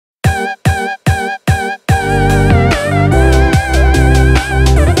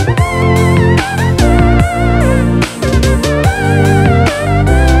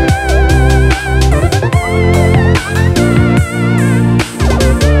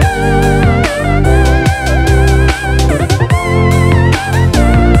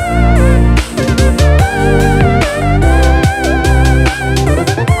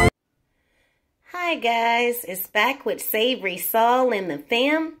back with SavorySal and the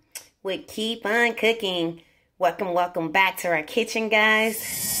fam with Keep On Cooking. Welcome back to our kitchen,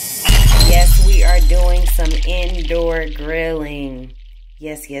 guys. Yes, we are doing some indoor grilling.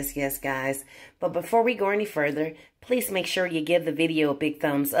 Yes, guys. But before we go any further, please make sure you give the video a big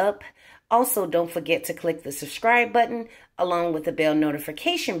thumbs up. Also, don't forget to click the subscribe button along with the bell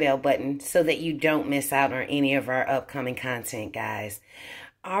notification bell button so that you don't miss out on any of our upcoming content, guys.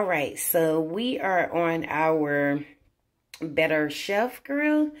 All right, so we are on our Better Chef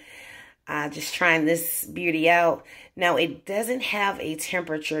grill. Just trying this beauty out. Now, it doesn't have a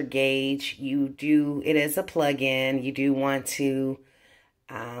temperature gauge. It is a plug-in. You do want to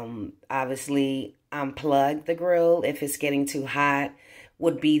obviously unplug the grill if it's getting too hot.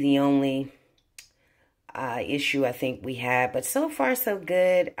 Would be the only issue I think we have. But so far, so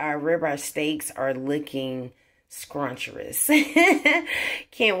good. Our ribeye steaks are looking scrumptious.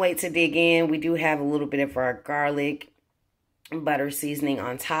 Can't wait to dig in. We do have a little bit of our garlic butter seasoning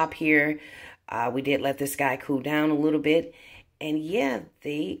on top here. We did let this guy cool down a little bit. And yeah,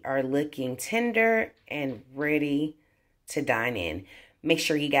 they are looking tender and ready to dine in. Make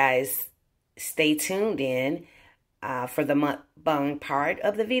sure you guys stay tuned in for the mukbang part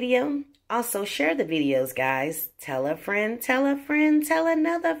of the video. Also, share the videos, guys. Tell a friend, tell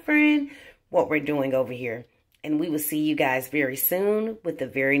another friend what we're doing over here. And we will see you guys very soon with the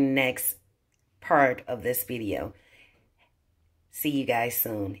very next part of this video. See you guys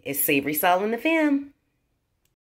soon. It's SavorySal and the fam.